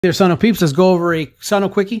There, Sono Peeps. Let's go over a Sono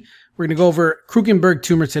Quickie. We're going to go over Krukenberg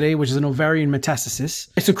tumor today, which is an ovarian metastasis.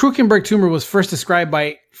 So Krukenberg tumor was first described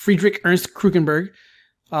by Friedrich Ernst Krukenberg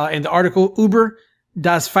in the article Über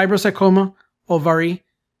das Fibrosarcoma ovari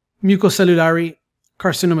mucocellulari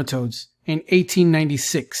carcinomatodes in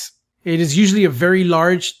 1896. It is usually a very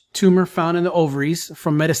large tumor found in the ovaries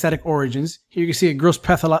from metastatic origins. Here you can see a gross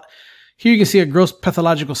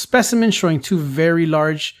pathological specimen showing two very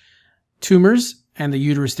large tumors and the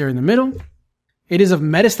uterus there in the middle. It is of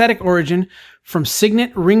metastatic origin from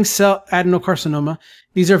signet ring cell adenocarcinoma.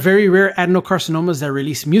 These are very rare adenocarcinomas that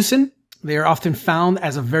release mucin. They are often found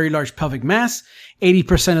as a very large pelvic mass.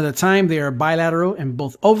 80% of the time, they are bilateral in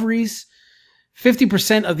both ovaries.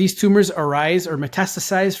 50% of these tumors arise or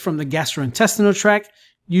metastasize from the gastrointestinal tract,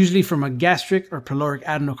 usually from a gastric or pyloric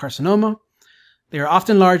adenocarcinoma. They are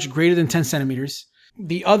often large, greater than 10 centimeters.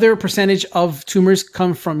 The other percentage of tumors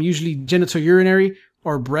come from usually genitourinary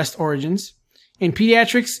or breast origins. In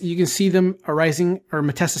pediatrics, you can see them arising or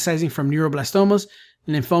metastasizing from neuroblastomas,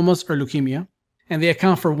 lymphomas, or leukemia, and they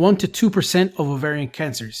account for 1 to 2% of ovarian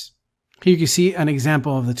cancers. Here you can see an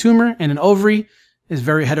example of the tumor in an ovary. It's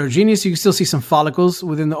very heterogeneous. You can still see some follicles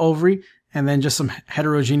within the ovary and then just some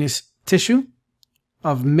heterogeneous tissue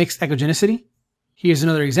of mixed echogenicity. Here's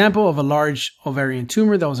another example of a large ovarian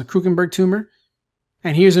tumor that was a Krukenberg tumor.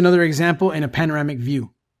 And here's another example in a panoramic view.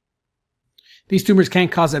 These tumors can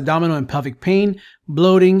cause abdominal and pelvic pain,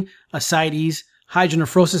 bloating, ascites,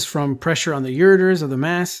 hydronephrosis from pressure on the ureters of the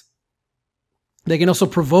mass. They can also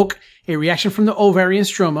provoke a reaction from the ovarian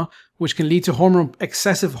stroma, which can lead to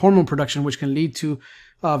excessive hormone production, which can lead to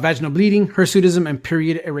vaginal bleeding, hirsutism, and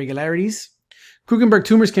period irregularities. Krukenberg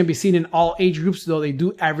tumors can be seen in all age groups, though they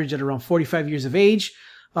do average at around 45 years of age.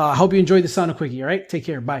 I hope you enjoyed the Sono Quickie, all right? Take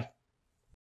care. Bye.